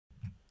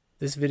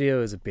This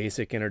video is a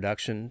basic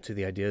introduction to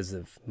the ideas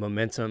of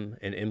momentum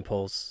and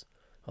impulse,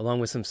 along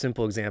with some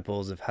simple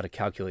examples of how to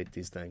calculate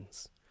these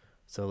things.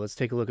 So let's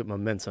take a look at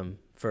momentum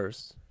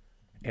first.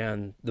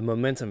 And the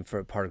momentum for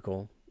a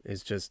particle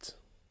is just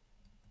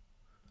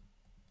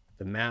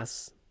the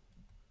mass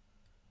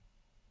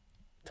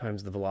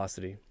times the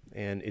velocity.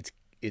 And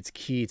it's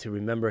key to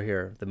remember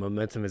here, the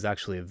momentum is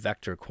actually a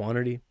vector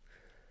quantity.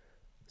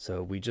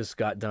 So we just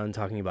got done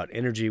talking about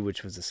energy,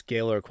 which was a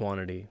scalar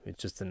quantity.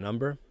 It's just a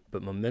number,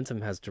 but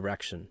momentum has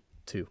direction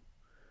too.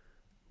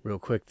 Real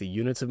quick, the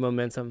units of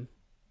momentum,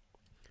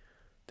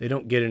 they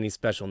don't get any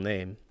special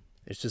name.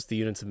 It's just the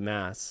units of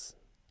mass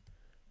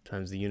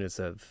times the units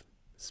of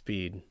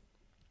speed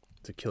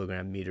to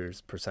kilogram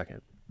meters per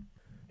second.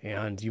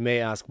 And you may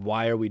ask,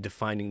 why are we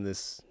defining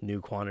this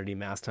new quantity,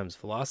 mass times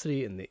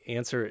velocity? And the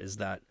answer is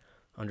that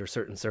under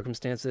certain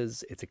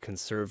circumstances, it's a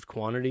conserved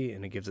quantity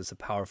and it gives us a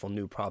powerful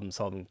new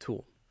problem-solving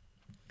tool.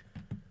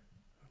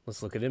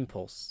 Let's look at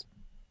impulse.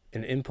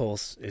 An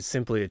impulse is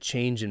simply a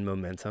change in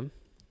momentum.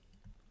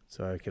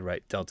 So I could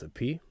write delta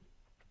P.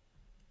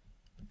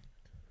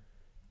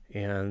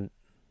 And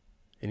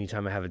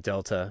anytime I have a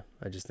delta,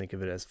 I just think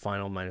of it as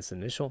final minus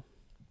initial.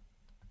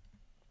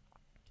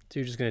 So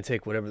you're just going to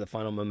take whatever the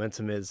final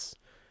momentum is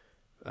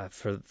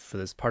for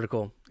this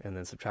particle and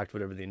then subtract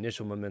whatever the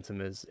initial momentum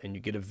is, and you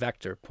get a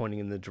vector pointing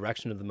in the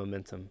direction of the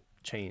momentum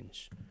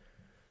change.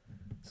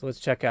 So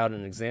let's check out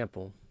an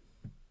example.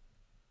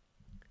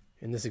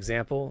 In this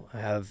example,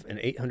 I have an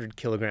 800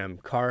 kilogram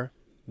car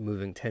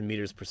moving 10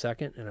 meters per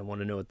second, and I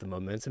want to know what the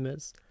momentum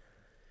is.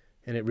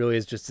 And it really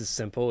is just as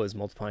simple as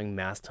multiplying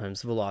mass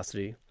times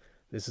velocity.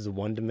 This is a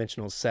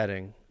one-dimensional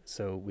setting,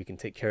 so we can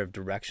take care of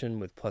direction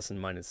with plus and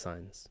minus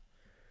signs.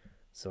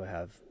 So I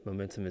have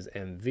momentum is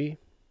mv.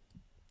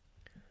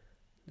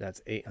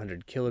 That's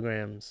 800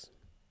 kilograms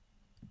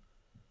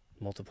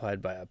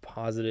multiplied by a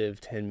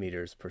positive 10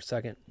 meters per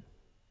second,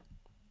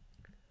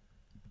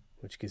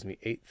 which gives me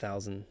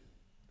 8,000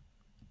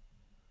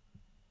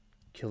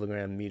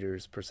 kilogram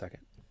meters per second.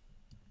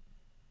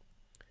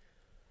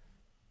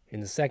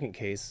 In the second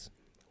case,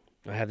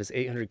 I have this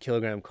 800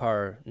 kilogram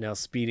car now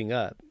speeding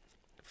up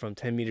from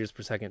 10 meters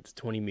per second to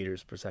 20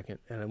 meters per second,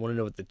 and I want to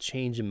know what the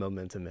change in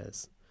momentum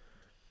is.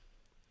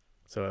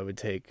 So I would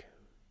take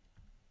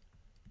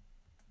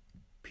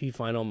P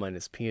final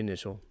minus P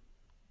initial,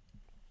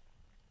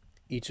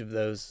 each of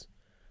those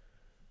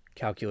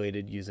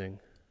calculated using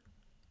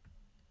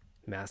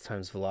mass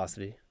times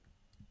velocity.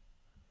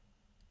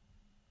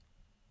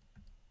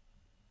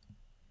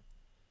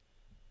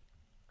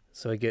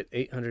 So I get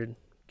 800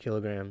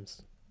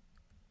 kilograms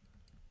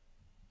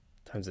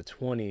times a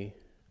 20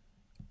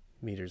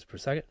 meters per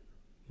second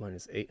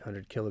minus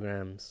 800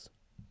 kilograms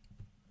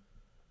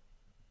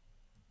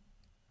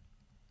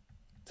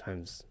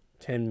times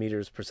 10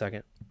 meters per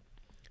second.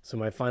 So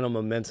my final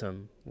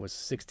momentum was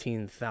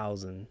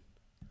 16,000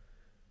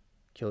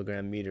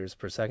 kilogram meters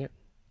per second.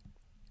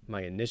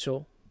 My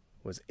initial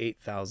was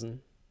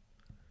 8,000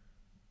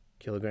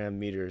 kilogram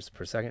meters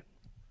per second.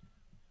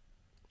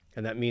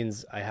 And that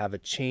means I have a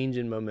change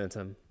in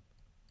momentum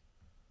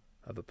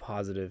of a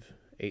positive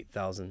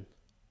 8,000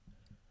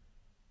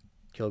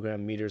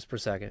 kilogram meters per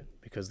second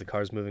because the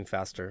car is moving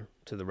faster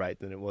to the right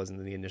than it was in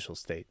the initial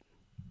state.